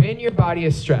when your body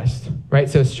is stressed, right?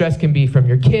 So stress can be from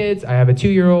your kids. I have a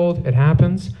 2-year-old, it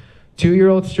happens.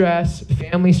 2-year-old stress,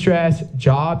 family stress,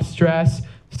 job stress,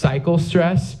 cycle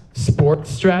stress, sports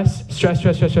stress,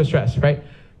 stress, right?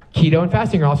 Keto and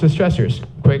fasting are also stressors.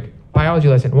 Quick biology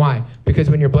lesson. Why? Because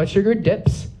when your blood sugar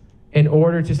dips, in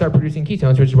order to start producing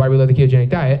ketones, which is why we love the ketogenic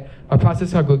diet, a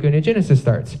process called gluconeogenesis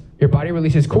starts. Your body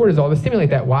releases cortisol to stimulate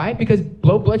that. Why? Because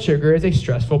low blood sugar is a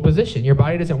stressful position. Your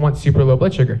body doesn't want super low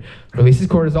blood sugar. Releases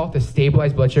cortisol to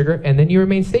stabilize blood sugar, and then you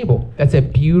remain stable. That's a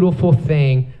beautiful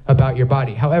thing about your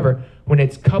body. However, when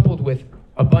it's coupled with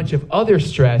a bunch of other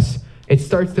stress, it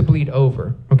starts to bleed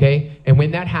over, okay? And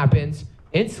when that happens,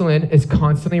 insulin is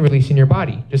constantly releasing your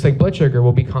body, just like blood sugar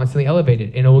will be constantly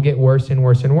elevated, and it will get worse and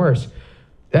worse and worse.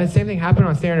 That same thing happened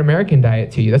on standard American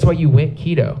diet to you. That's why you went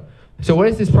keto. So what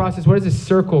is this process? What is this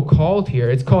circle called here?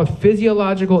 It's called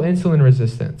physiological insulin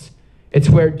resistance. It's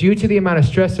where, due to the amount of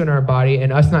stress in our body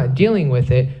and us not dealing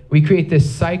with it, we create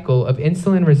this cycle of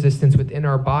insulin resistance within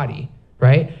our body,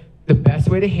 right? The best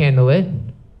way to handle it,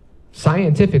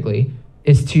 scientifically,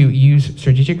 is to use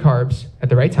strategic carbs at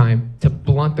the right time to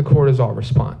blunt the cortisol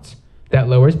response. That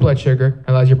lowers blood sugar,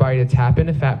 allows your body to tap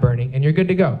into fat burning, and you're good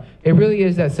to go. It really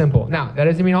is that simple. Now, that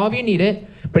doesn't mean all of you need it,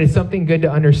 but it's something good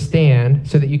to understand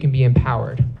so that you can be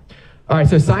empowered. All right,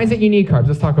 so signs that you need carbs.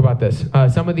 Let's talk about this.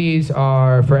 Some of these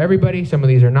are for everybody. Some of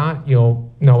these are not.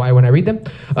 You'll know why when I read them.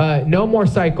 No more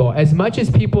cycle. As much as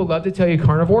people love to tell you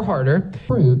carnivore harder,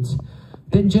 fruits,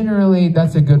 then generally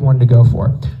that's a good one to go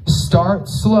for. Start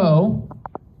slow.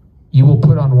 You will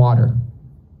put on water.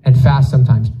 And fast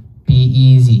sometimes. Be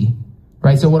easy.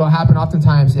 Right, so what will happen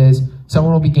oftentimes is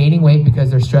someone will be gaining weight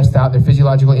because they're stressed out, they're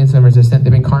physiologically insulin resistant,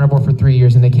 they've been carnivore for 3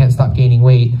 years and they can't stop gaining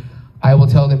weight. I will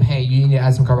tell them, hey, you need to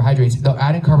add some carbohydrates. They'll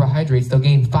add in carbohydrates, they'll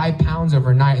gain 5 pounds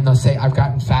overnight, and they'll say, I've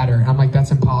gotten fatter. And I'm like, that's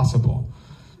impossible.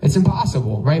 It's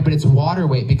impossible, right? But it's water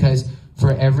weight, because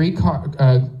for every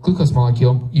glucose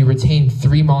molecule, you retain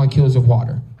 3 molecules of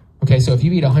water. Okay, so if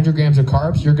you eat 100 grams of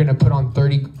carbs, you're gonna put on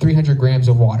 300 grams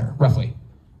of water, roughly.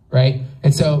 Right?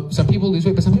 And so some people lose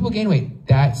weight, but some people gain weight.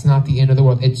 That's not the end of the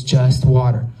world. It's just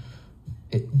water.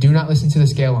 Do not listen to the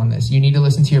scale on this. You need to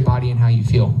listen to your body and how you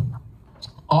feel.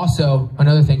 Also,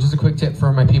 another thing, just a quick tip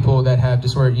for my people that have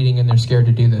disordered eating and they're scared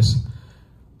to do this.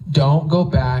 Don't go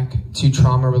back to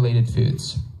trauma-related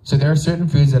foods. So there are certain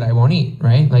foods that I won't eat,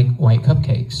 right? Like white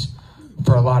cupcakes,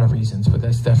 for a lot of reasons, but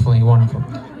that's definitely one of them.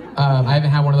 I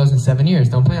haven't had one of those in 7 years.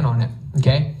 Don't plan on it,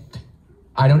 okay?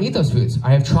 I don't eat those foods.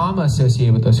 I have trauma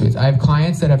associated with those foods. I have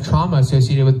clients that have trauma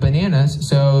associated with bananas,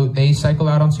 so they cycle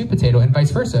out on sweet potato, and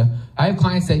vice versa. I have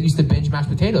clients that used to binge mashed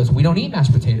potatoes. We don't eat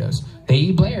mashed potatoes. They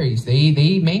eat berries. They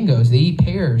eat mangoes. They eat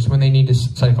pears when they need to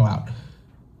cycle out.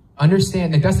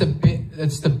 Understand that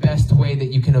that's the best way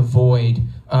that you can avoid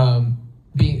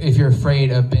if you're afraid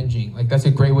of binging. Like, that's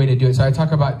a great way to do it. So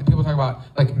people talk about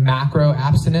like macro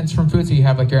abstinence from food. So you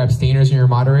have like your abstainers and your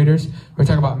moderators. We're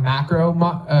talking about macro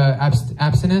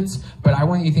abstinence, but I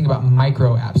want you to think about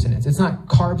micro abstinence. It's not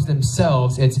carbs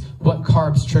themselves, it's what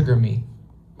carbs trigger me.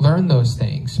 Learn those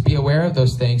things, be aware of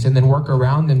those things, and then work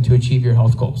around them to achieve your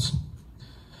health goals.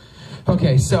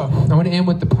 Okay, so I want to end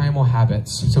with the primal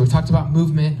habits. So we talked about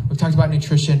movement, we've talked about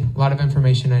nutrition, a lot of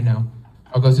information I know.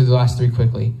 I'll go through the last 3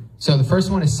 quickly. So the first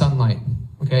one is sunlight,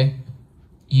 okay?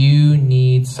 You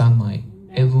need sunlight,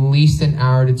 at least an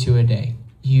hour to 2 a day.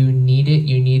 You need it,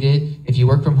 you need it. If you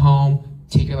work from home,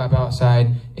 take your lap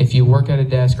outside. If you work at a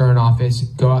desk or an office,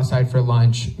 go outside for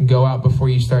lunch. Go out before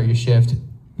you start your shift.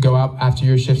 Go out after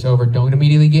your shift's over. Don't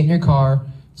immediately get in your car.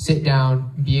 Sit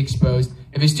down, be exposed.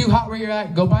 If it's too hot where you're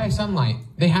at, go buy a sunlight.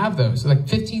 They have those, like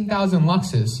 15,000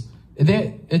 luxes.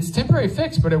 It's temporary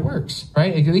fix, but it works,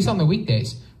 right? At least on the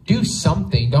weekdays. Do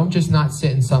something. Don't just not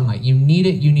sit in sunlight. You need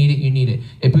it, you need it, you need it.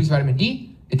 It boosts vitamin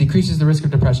D. It decreases the risk of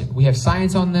depression. We have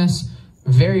science on this.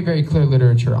 Very, very clear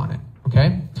literature on it,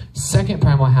 okay? Second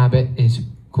primal habit is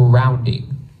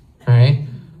grounding, all right?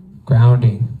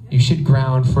 Grounding. You should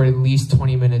ground for at least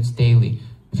 20 minutes daily.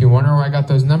 If you're wondering where I got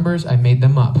those numbers, I made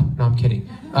them up. No, I'm kidding.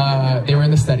 They were in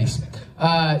the studies.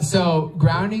 So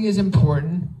grounding is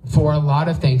important for a lot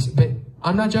of things, but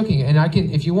I'm not joking, and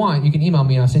if you want, you can email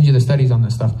me and I'll send you the studies on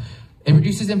this stuff. It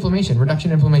reduces inflammation,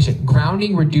 reduction in inflammation.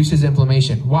 Grounding reduces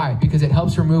inflammation. Why? Because it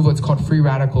helps remove what's called free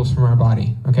radicals from our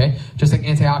body, okay? Just like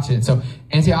antioxidants. So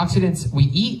antioxidants, we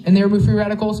eat and they remove free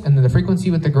radicals, and then the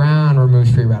frequency with the ground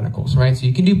removes free radicals, right? So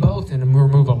you can do both and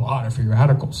remove a lot of free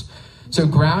radicals. So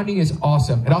grounding is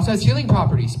awesome. It also has healing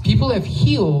properties. People have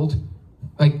healed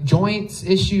like joints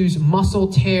issues, muscle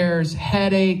tears,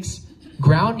 headaches.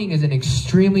 Grounding is an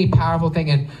extremely powerful thing.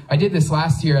 And I did this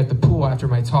last year at the pool after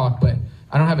my talk, but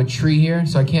I don't have a tree here,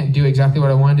 so I can't do exactly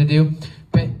what I wanted to do.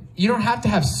 But you don't have to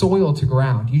have soil to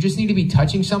ground. You just need to be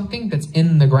touching something that's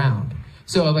in the ground.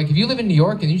 So like if you live in New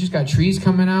York and you just got trees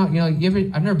coming out, I've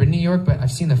never been to New York, but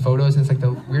I've seen the photos and it's like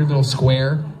the weird little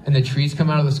square and the trees come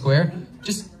out of the square.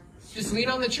 Just lean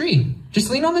on the tree. Just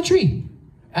lean on the tree.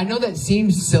 I know that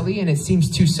seems silly and it seems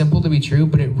too simple to be true,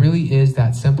 but it really is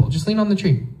that simple. Just lean on the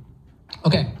tree.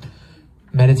 Okay,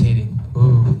 meditating.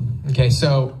 Ooh. Okay,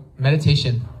 so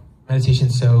meditation.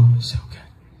 Meditation's so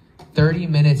good. 30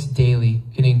 minutes daily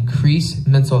can increase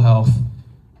mental health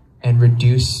and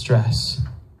reduce stress.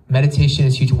 Meditation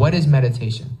is huge. What is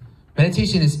meditation?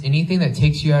 Meditation is anything that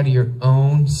takes you out of your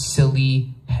own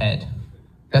silly head.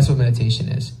 That's what meditation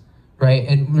is, right?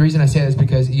 And the reason I say that is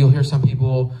because you'll hear some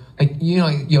people, like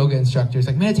yoga instructors,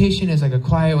 like meditation is like a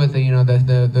quiet with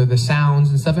the sounds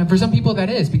and stuff. And for some people that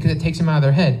is because it takes them out of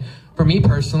their head. For me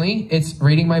personally, it's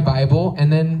reading my Bible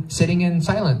and then sitting in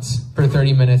silence for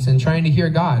 30 minutes and trying to hear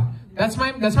God. That's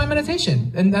my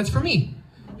meditation, and that's for me.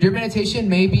 Your meditation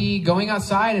may be going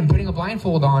outside and putting a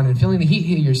blindfold on and feeling the heat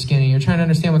hit your skin and you're trying to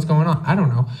understand what's going on. I don't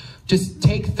know. Just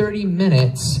take 30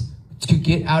 minutes to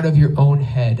get out of your own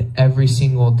head every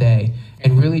single day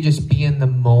and really just be in the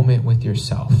moment with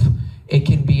yourself. It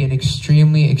can be an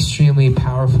extremely, extremely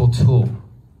powerful tool.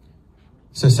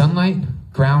 So sunlight,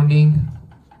 grounding,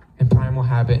 and primal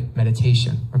habit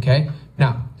meditation, okay?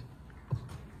 Now,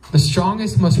 the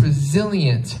strongest, most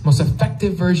resilient, most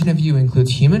effective version of you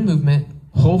includes human movement,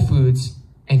 whole foods,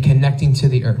 and connecting to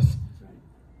the earth.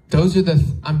 Those are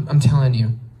I'm telling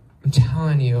you,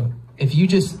 if you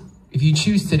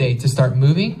choose today to start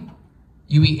moving,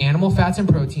 you eat animal fats and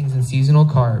proteins and seasonal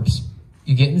carbs,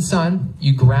 you get in sun,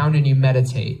 you ground and you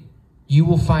meditate, you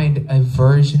will find a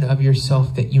version of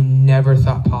yourself that you never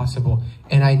thought possible.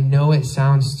 And I know it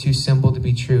sounds too simple to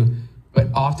be true, but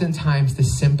oftentimes the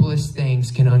simplest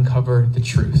things can uncover the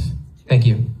truth. Thank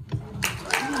you.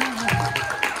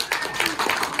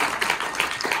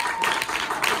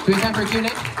 Do we have time for Q&A?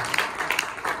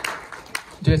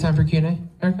 Do we have time for Q&A,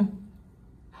 Erica?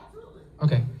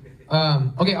 Okay.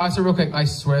 Okay, also real quick, I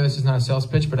swear this is not a sales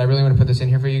pitch, but I really want to put this in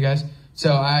here for you guys.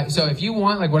 So if you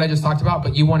want like what I just talked about,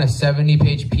 but you want a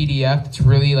 70-page PDF, it's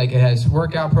really like it has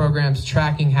workout programs,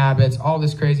 tracking habits, all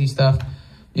this crazy stuff.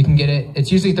 You can get it.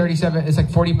 It's usually it's like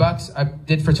 $40. I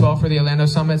did for 12 for the Orlando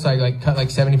Summit, so I like cut like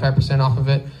 75% off of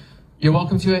it. You're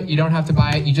welcome to it. You don't have to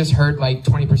buy it. You just heard like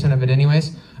 20% of it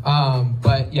anyways.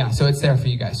 But yeah, so it's there for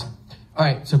you guys. All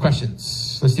right, so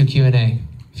questions. Let's do Q&A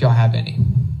if y'all have any.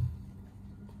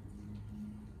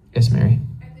 Yes, Mary?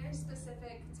 Are there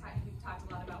specific times, you've talked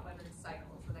a lot about women's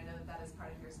cycles, and I know that is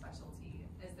part of your specialty.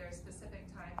 Is there specific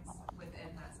times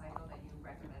within that cycle that you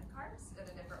recommend carbs in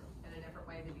a different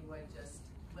way than you would just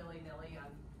willy-nilly on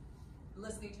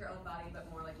listening to your own body, but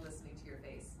more like listening to your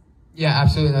face? Yeah,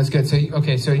 absolutely. That's good. So,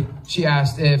 okay, so she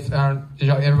asked if, did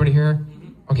everybody hear her?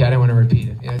 Okay, I didn't want to repeat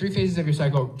it. Yeah, 3 phases of your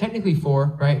cycle, technically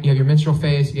 4, right? You have your menstrual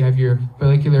phase, you have your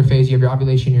follicular phase, you have your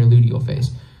ovulation, your luteal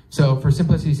phase. So for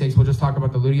simplicity's sake, we'll just talk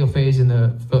about the luteal phase and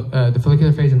the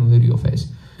follicular phase and the luteal phase.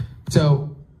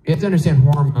 So you have to understand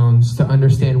hormones to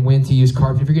understand when to use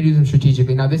carbs if you're going to use them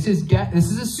strategically. Now this is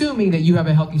assuming that you have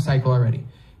a healthy cycle already.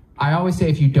 I always say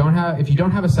if you don't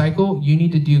have a cycle, you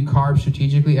need to do carbs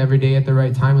strategically every day at the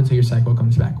right time until your cycle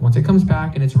comes back. Once it comes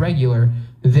back and it's regular,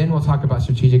 then we'll talk about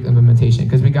strategic implementation,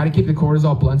 because we got to keep the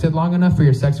cortisol blunted long enough for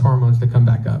your sex hormones to come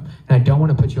back up. And I don't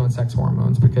want to put you on sex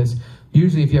hormones because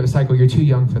usually if you have a cycle, you're too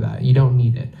young for that. You don't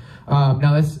need it.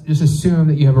 Now let's just assume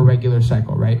that you have a regular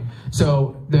cycle, right?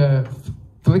 So the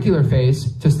follicular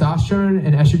phase, testosterone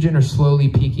and estrogen are slowly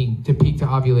peaking to peak to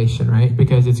ovulation, right?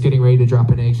 Because it's getting ready to drop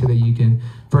an egg so that you can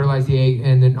fertilize the egg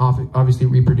and then obviously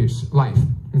reproduce life,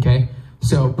 okay?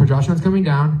 So progesterone's coming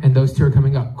down and those two are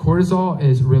coming up. Cortisol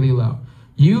is really low.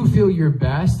 You feel your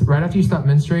best right after you stop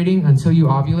menstruating until you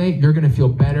ovulate. You're going to feel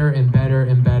better and better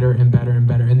and better and better and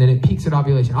better. And then it peaks at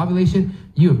ovulation. Ovulation,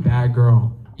 you a bad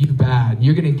girl. You bad.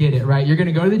 You're going to get it, right? You're going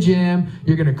to go to the gym.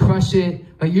 You're going to crush it.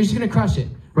 Like, you're just going to crush it,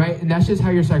 right? And that's just how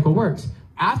your cycle works.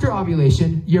 After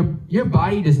ovulation, your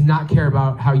body does not care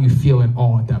about how you feel at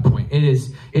all at that point.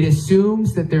 It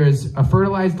assumes that there is a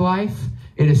fertilized life.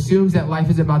 It assumes that life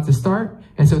is about to start.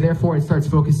 And so therefore it starts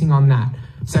focusing on that.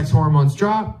 Sex hormones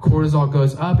drop, cortisol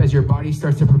goes up as your body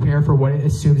starts to prepare for what it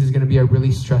assumes is going to be a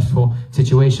really stressful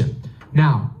situation.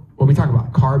 Now, when we talk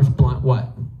about carbs, blunt what?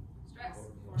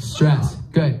 Stress.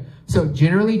 Good. So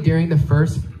generally during the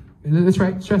first, that's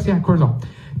right, stress, yeah, cortisol.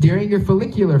 During your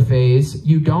follicular phase,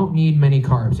 you don't need many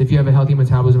carbs if you have a healthy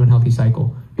metabolism and healthy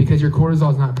cycle, because your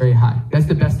cortisol is not very high. That's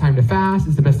the best time to fast.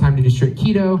 It's the best time to do strict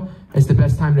keto. It's the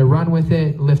best time to run with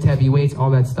it, lift heavy weights, all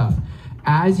that stuff.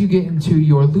 As you get into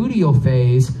your luteal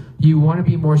phase, you want to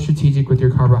be more strategic with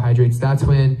your carbohydrates. That's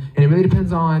when, and it really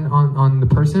depends on the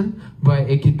person, but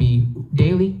it could be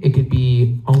daily, it could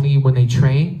be only when they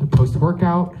train,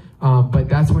 post-workout, but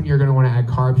that's when you're going to want to add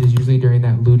carbs, is usually during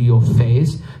that luteal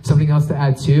phase. Something else to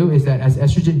add too is that as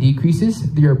estrogen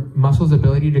decreases, your muscle's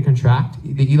ability to contract,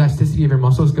 the elasticity of your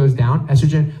muscles goes down.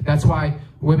 Estrogen, that's why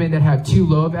women that have too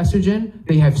low of estrogen,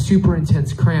 they have super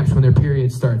intense cramps when their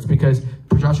period starts, because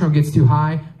progesterone gets too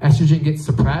high, estrogen gets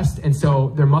suppressed, and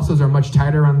so their muscles are much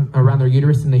tighter around their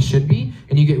uterus than they should be,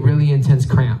 and you get really intense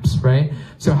cramps, right?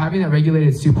 So having that regulated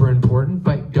is super important,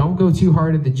 but don't go too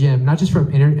hard at the gym, not just from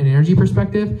an energy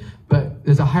perspective, but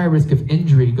there's a higher risk of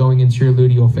injury going into your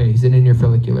luteal phase than in your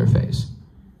follicular phase.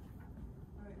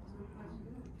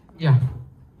 Yeah.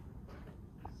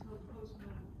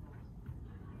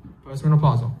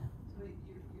 Postmenopausal. So you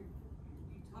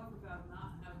talk about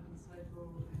not having a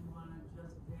cycle and want to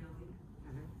adjust daily.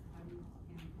 How do you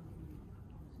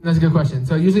That's a good question.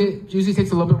 So usually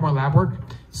takes a little bit more lab work.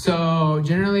 So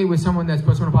generally with someone that's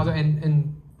postmenopausal,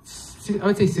 and I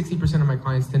would say 60% of my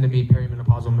clients tend to be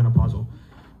perimenopausal, menopausal.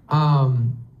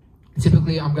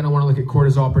 Typically I'm going to want to look at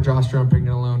cortisol, progesterone,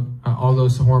 pregnenolone, all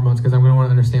those hormones, because I'm going to want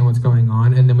to understand what's going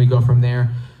on, and then we go from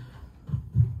there.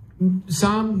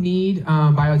 Some need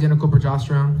bioidentical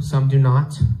progesterone, some do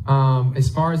not. As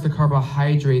far as the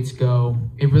carbohydrates go,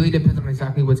 it really depends on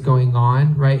exactly what's going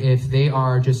on, right? If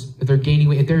they're gaining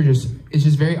weight, it's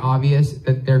just very obvious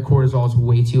that their cortisol is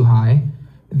way too high,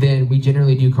 then we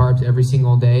generally do carbs every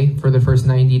single day for the first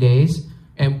 90 days.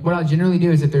 And what I'll generally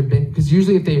do is because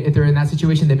usually if they're in that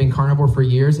situation, they've been carnivore for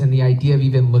years, and the idea of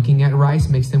even looking at rice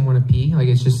makes them want to pee, like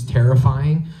it's just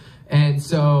terrifying. And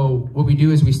so what we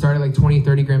do is we start at like 20,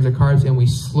 30 grams of carbs, and we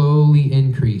slowly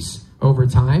increase over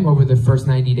time, over the first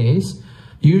 90 days.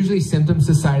 Usually symptoms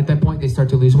subside at that point. They start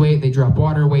to lose weight, they drop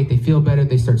water weight, they feel better,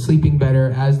 they start sleeping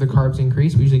better as the carbs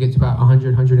increase. We usually get to about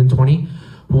 100, 120.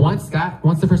 Once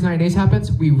the first 90 days happens,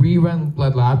 we rerun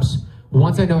blood labs.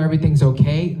 Once I know everything's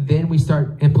okay, then we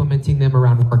start implementing them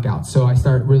around workouts. So I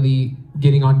start really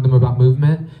getting on them about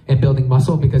movement and building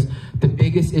muscle, because the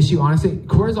biggest issue, honestly,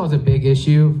 cortisol is a big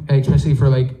issue, especially for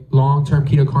like long-term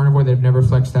keto carnivore that have never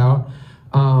flexed out.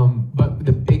 But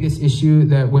the biggest issue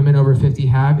that women over 50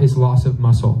 have is loss of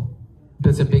muscle.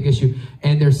 That's a big issue.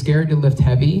 And they're scared to lift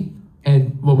heavy,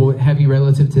 and heavy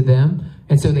relative to them.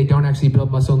 And so they don't actually build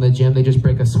muscle in the gym. They just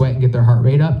break a sweat and get their heart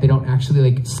rate up. They don't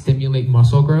actually like stimulate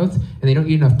muscle growth, and they don't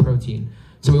eat enough protein.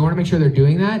 So we want to make sure they're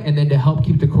doing that. And then to help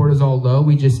keep the cortisol low,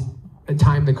 we just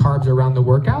time the carbs around the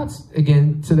workouts,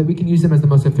 again, so that we can use them as the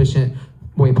most efficient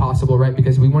way possible, right?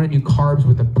 Because we want to do carbs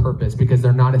with a purpose, because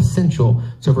they're not essential.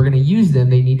 So if we're going to use them,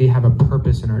 they need to have a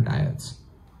purpose in our diets.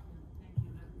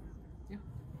 Yeah.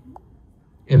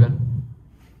 Evan.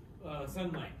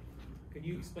 Sunlight. Can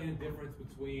you explain the difference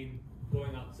between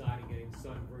going outside and getting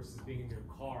sun versus being in your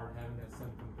car and having that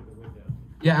sun come through the window?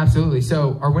 Yeah, absolutely.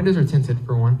 So our windows are tinted,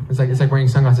 for one. It's like wearing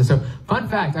sunglasses. So fun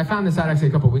fact, I found this out actually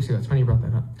a couple of weeks ago. It's funny you brought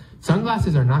that up.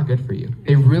 Sunglasses are not good for you.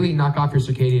 They really knock off your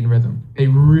circadian rhythm. They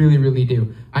really, really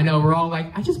do. I know we're all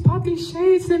like, I just bought these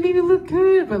shades that made me look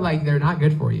good, but like they're not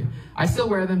good for you. I still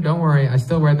wear them, don't worry. I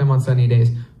still wear them on sunny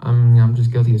days. I'm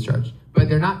just guilty as charged. But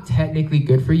they're not technically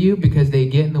good for you because they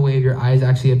get in the way of your eyes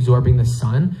actually absorbing the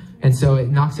sun. And so it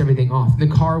knocks everything off. The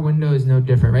car window is no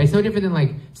different, right? It's no different than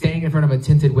like standing in front of a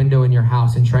tinted window in your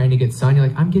house and trying to get sun. You're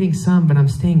like, I'm getting sun, but I'm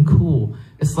staying cool.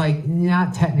 It's like,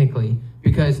 not technically,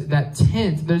 because that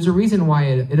tint, there's a reason why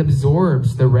it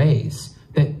absorbs the rays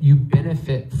that you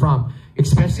benefit from,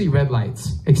 especially red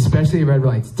lights,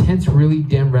 Tints really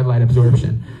dim red light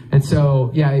absorption. And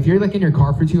so, yeah, if you're like in your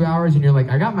car for 2 hours and you're like,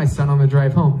 I got my sun on the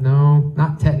drive home. No,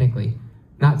 not technically,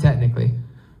 not technically.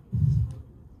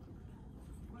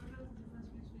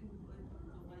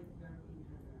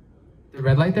 The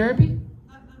red light therapy? No,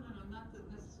 not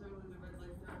necessarily the red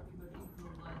light therapy, but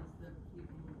equalize that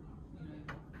people,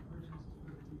 urges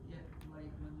to get light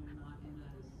when they're not in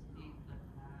a state that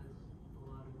has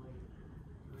a lot of light.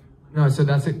 No, so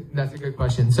that's a good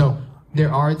question. So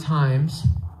there are times,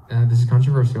 this is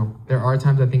controversial, there are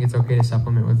times I think it's okay to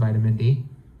supplement with vitamin D,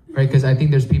 right? Because I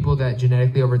think there's people that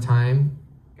genetically over time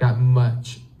got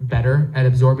much better at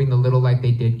absorbing the little light they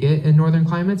did get in northern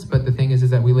climates. But the thing is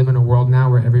that we live in a world now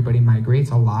where everybody migrates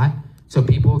a lot. So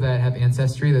people that have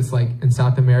ancestry that's like in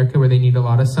South America where they need a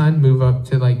lot of sun move up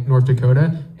to like North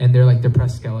Dakota and they're like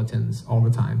depressed skeletons all the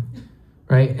time,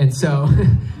 right? And so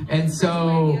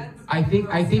I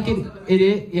think it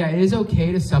is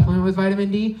okay to supplement with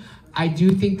vitamin D. I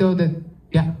do think though that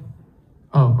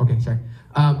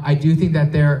I do think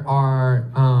that there are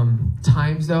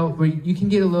times though where you can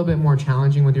get a little bit more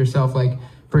challenging with yourself. Like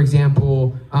For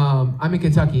example, I'm in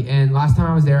Kentucky, and last time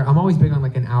I was there, I'm always big on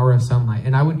like an hour of sunlight.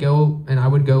 And I would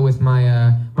go with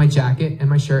my my jacket and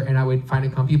my shirt, and I would find a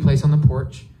comfy place on the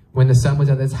porch when the sun was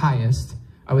at its highest.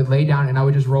 I would lay down and I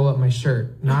would just roll up my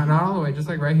shirt, not all the way, just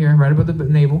like right here, right above the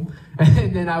navel.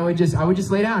 And then I would just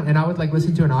lay down and I would like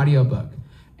listen to an audiobook.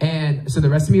 And so the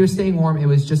rest of me was staying warm. It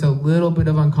was just a little bit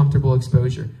of uncomfortable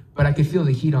exposure, but I could feel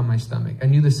the heat on my stomach. I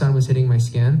knew the sun was hitting my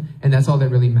skin, and that's all that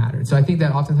really mattered. So I think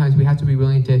that oftentimes we have to be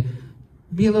willing to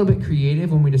be a little bit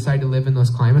creative when we decide to live in those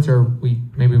climates, or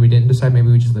maybe we didn't decide,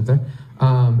 maybe we just lived there,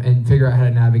 and figure out how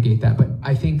to navigate that. But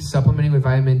I think supplementing with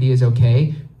vitamin D is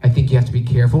okay. I think you have to be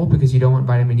careful because you don't want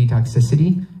vitamin D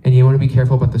toxicity, and you want to be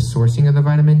careful about the sourcing of the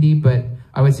vitamin D. But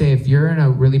I would say if you're in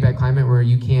a really bad climate where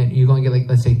you only get like,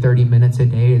 let's say 30 minutes a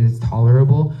day and it's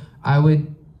tolerable, I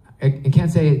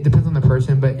can't say, it depends on the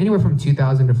person, but anywhere from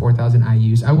 2,000 to 4,000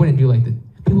 IUs. I wouldn't do like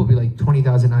people will be like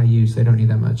 20,000 IUs, they don't need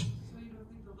that much. So you don't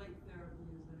think the light therapy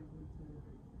is any good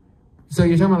to... So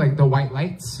you're talking about like the white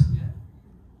lights? Yeah.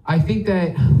 I think that,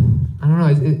 I don't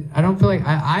know, I don't feel like,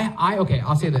 okay,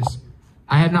 I'll say this.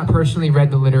 I have not personally read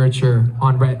the literature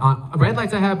on red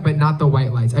lights I have, but not the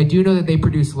white lights. I do know that they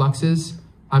produce luxes.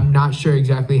 I'm not sure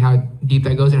exactly how deep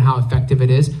that goes and how effective it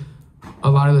is. A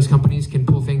lot of those companies can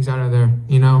pull things out of their,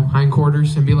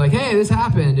 hindquarters and be like, hey, this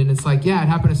happened. And it's like, yeah, it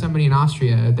happened to somebody in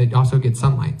Austria that also gets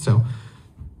sunlight. So,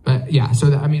 but yeah,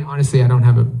 so honestly, I don't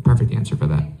have a perfect answer for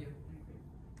that.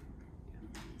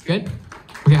 Good?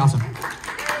 Okay, awesome.